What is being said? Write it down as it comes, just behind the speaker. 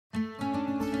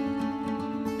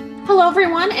Hello,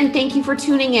 everyone, and thank you for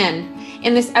tuning in.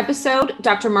 In this episode,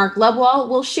 Dr. Mark Lebwohl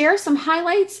will share some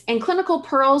highlights and clinical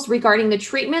pearls regarding the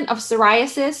treatment of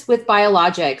psoriasis with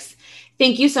biologics.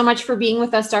 Thank you so much for being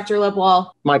with us, Dr. Lebwohl.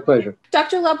 My pleasure.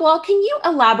 Dr. Lebwohl, can you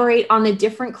elaborate on the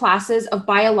different classes of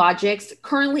biologics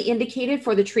currently indicated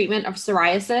for the treatment of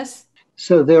psoriasis?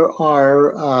 So there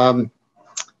are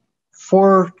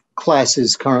four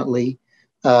classes currently.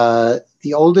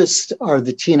 The oldest are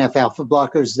the TNF alpha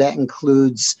blockers. That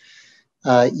includes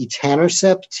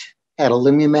etanercept,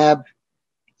 adalimumab,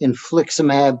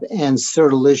 infliximab, and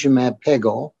certolizumab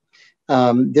pegol.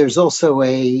 There's also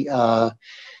a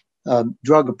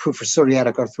drug approved for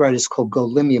psoriatic arthritis called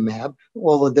golimumab.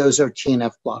 All of those are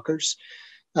TNF blockers.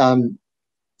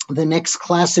 The next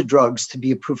class of drugs to be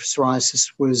approved for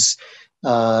psoriasis was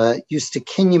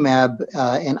ustekinumab,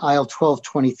 an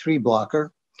IL-12/23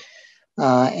 blocker.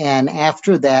 And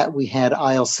after that, we had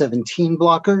IL-17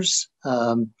 blockers.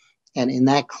 And in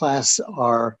that class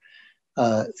are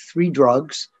three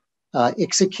drugs,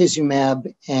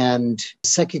 ixekizumab and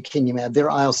secukinumab. They're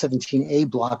IL-17A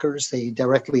blockers. They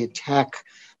directly attack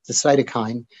the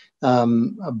cytokine.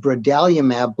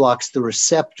 Brodalumab blocks the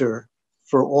receptor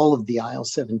for all of the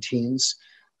IL-17s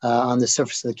on the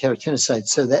surface of the keratinocyte.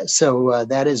 So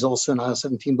that is also an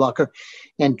IL-17 blocker.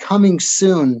 And coming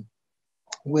soon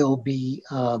will be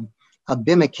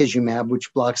bimekizumab,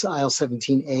 which blocks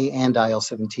IL-17A and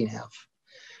IL-17F.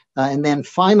 And then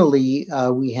finally,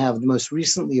 we have the most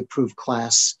recently approved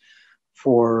class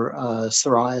for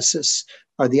psoriasis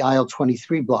are the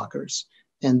IL-23 blockers.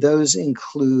 And those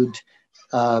include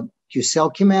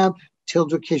guselkumab,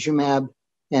 tildrakizumab,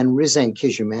 and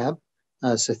risankizumab.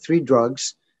 So three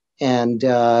drugs. And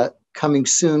coming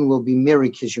soon will be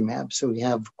mirikizumab. So we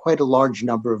have quite a large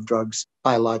number of drugs,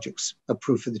 biologics,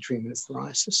 approved for the treatment of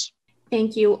psoriasis.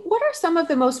 Thank you. What are some of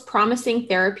the most promising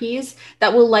therapies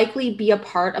that will likely be a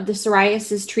part of the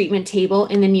psoriasis treatment table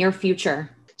in the near future?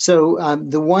 So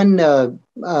the one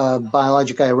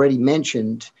biologic I already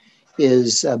mentioned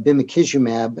is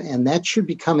bimekizumab, and that should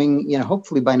be coming,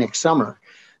 hopefully by next summer.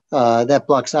 That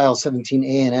blocks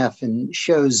IL-17A and F and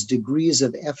shows degrees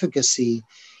of efficacy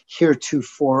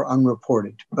heretofore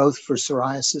unreported, both for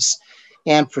psoriasis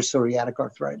and for psoriatic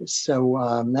arthritis.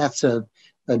 So that's a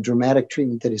dramatic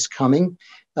treatment that is coming.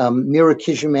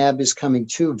 Mirikizumab is coming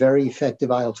too, very effective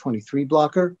IL-23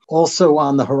 blocker. Also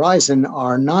on the horizon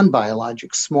are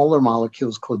non-biologics, smaller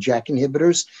molecules called JAK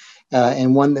inhibitors.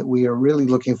 And one that we are really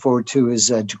looking forward to is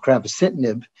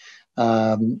deucravacitinib.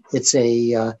 It's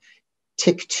a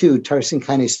TYK2, tyrosine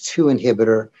kinase 2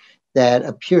 inhibitor that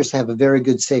appears to have a very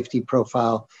good safety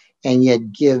profile and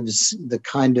yet gives the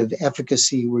kind of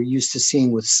efficacy we're used to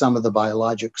seeing with some of the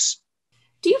biologics.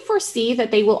 Do you foresee that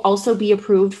they will also be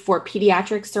approved for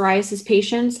pediatric psoriasis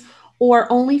patients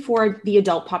or only for the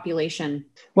adult population?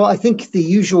 Well, I think the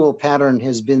usual pattern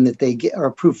has been that they are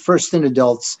approved first in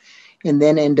adults and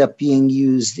then end up being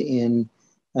used in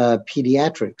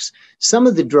pediatrics. Some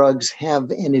of the drugs have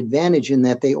an advantage in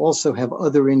that they also have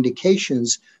other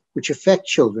indications which affect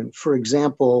children. For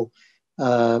example,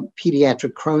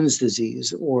 pediatric Crohn's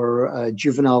disease or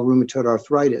juvenile rheumatoid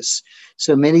arthritis.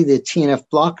 So many of the TNF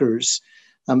blockers,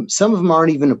 some of them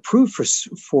aren't even approved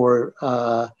for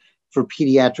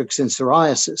pediatrics and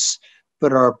psoriasis,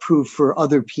 but are approved for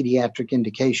other pediatric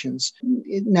indications.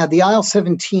 Now, the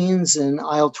IL-17s and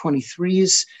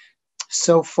IL-23s,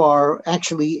 so far,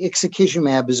 actually,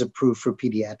 ixekizumab is approved for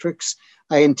pediatrics.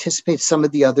 I anticipate some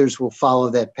of the others will follow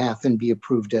that path and be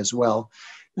approved as well.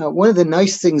 Now, one of the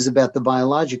nice things about the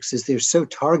biologics is they're so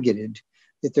targeted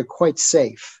that they're quite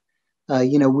safe.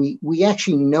 We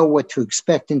actually know what to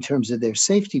expect in terms of their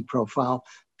safety profile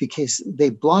because they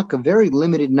block a very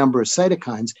limited number of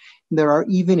cytokines. And there are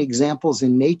even examples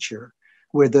in nature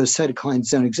where those cytokines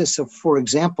don't exist. So, for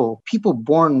example, people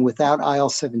born without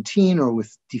IL-17 or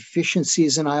with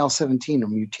deficiencies in IL-17 or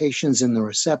mutations in the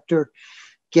receptor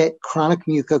get chronic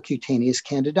mucocutaneous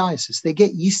candidiasis. They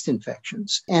get yeast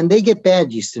infections, and they get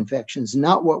bad yeast infections,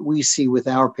 not what we see with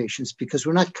our patients, because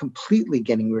we're not completely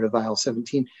getting rid of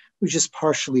IL-17, we're just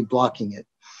partially blocking it.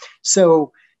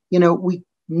 So, we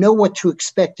know what to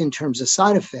expect in terms of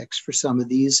side effects for some of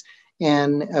these.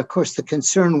 And of course, the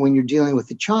concern when you're dealing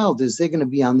with a child is they're going to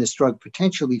be on this drug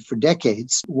potentially for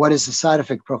decades. What is the side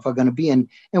effect profile going to be? And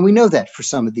we know that for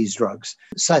some of these drugs.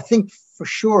 So I think for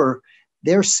sure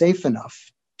they're safe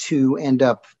enough to end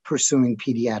up pursuing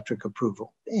pediatric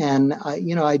approval. And,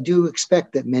 I do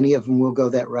expect that many of them will go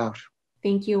that route.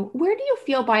 Thank you. Where do you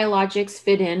feel biologics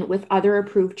fit in with other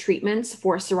approved treatments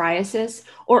for psoriasis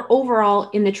or overall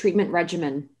in the treatment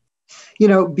regimen?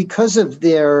 Because of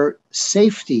their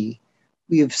safety,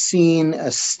 we have seen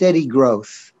a steady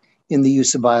growth in the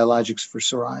use of biologics for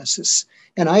psoriasis.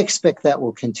 And I expect that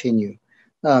will continue.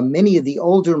 Many of the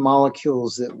older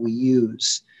molecules that we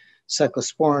use,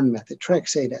 cyclosporin,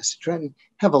 methotrexate, acitretin,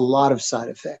 have a lot of side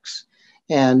effects.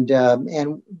 And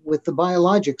with the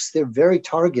biologics, they're very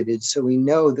targeted, so we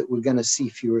know that we're going to see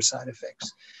fewer side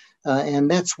effects. And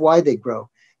that's why they grow.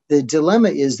 The dilemma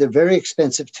is they're very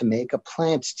expensive to make. A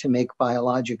plant to make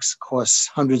biologics costs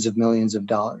hundreds of millions of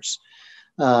dollars.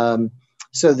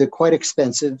 So they're quite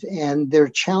expensive, and they're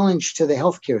a challenge to the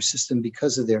healthcare system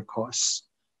because of their costs.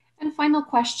 And final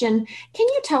question, can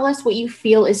you tell us what you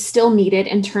feel is still needed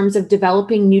in terms of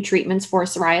developing new treatments for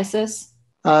psoriasis?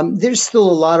 There's still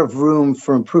a lot of room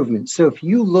for improvement. So if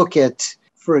you look at,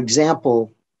 for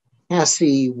example,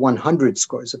 PASI 100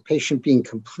 scores, a patient being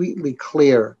completely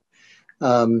clear,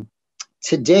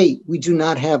 to date, we do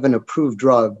not have an approved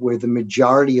drug where the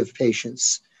majority of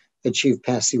patients achieve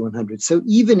PASI 100. So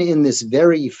even in this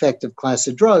very effective class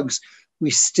of drugs, we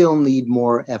still need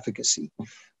more efficacy.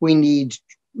 We need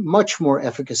much more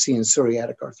efficacy in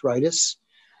psoriatic arthritis.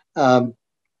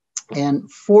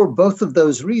 And for both of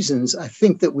those reasons, I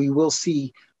think that we will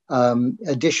see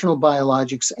additional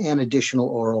biologics and additional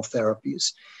oral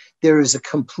therapies. There is a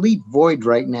complete void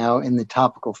right now in the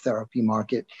topical therapy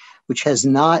market, which has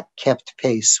not kept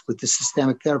pace with the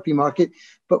systemic therapy market,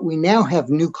 but we now have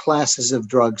new classes of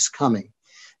drugs coming.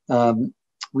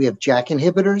 We have JAK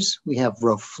inhibitors, we have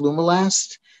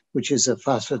roflumilast, which is a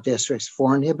phosphodiesterase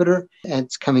 4 inhibitor, and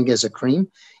it's coming as a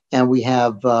cream, and we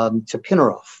have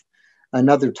tapinarof,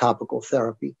 another topical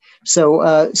therapy. So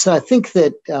I think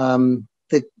that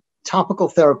the topical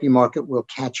therapy market will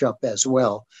catch up as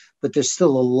well, but there's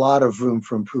still a lot of room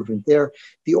for improvement there.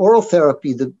 The oral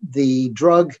therapy, the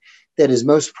drug that is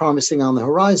most promising on the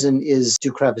horizon is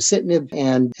deucravacitinib.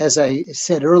 And as I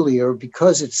said earlier,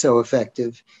 because it's so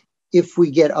effective, if we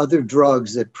get other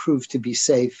drugs that prove to be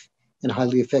safe and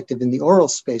highly effective in the oral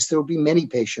space, there will be many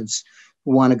patients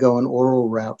who want to go an oral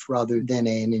route rather than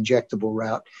an injectable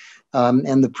route.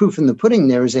 And the proof in the pudding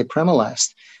there is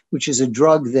apremilast, which is a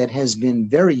drug that has been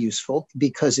very useful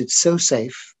because it's so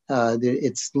safe.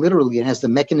 It has the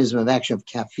mechanism of action of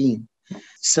caffeine.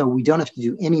 So we don't have to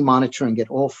do any monitoring at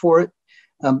all for it.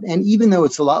 And even though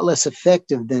it's a lot less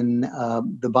effective than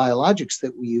the biologics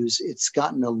that we use, it's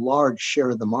gotten a large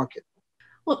share of the market.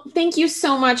 Well, thank you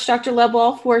so much, Dr.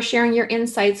 Lebwohl, for sharing your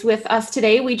insights with us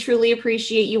today. We truly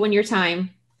appreciate you and your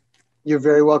time. You're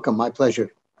very welcome. My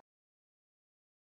pleasure.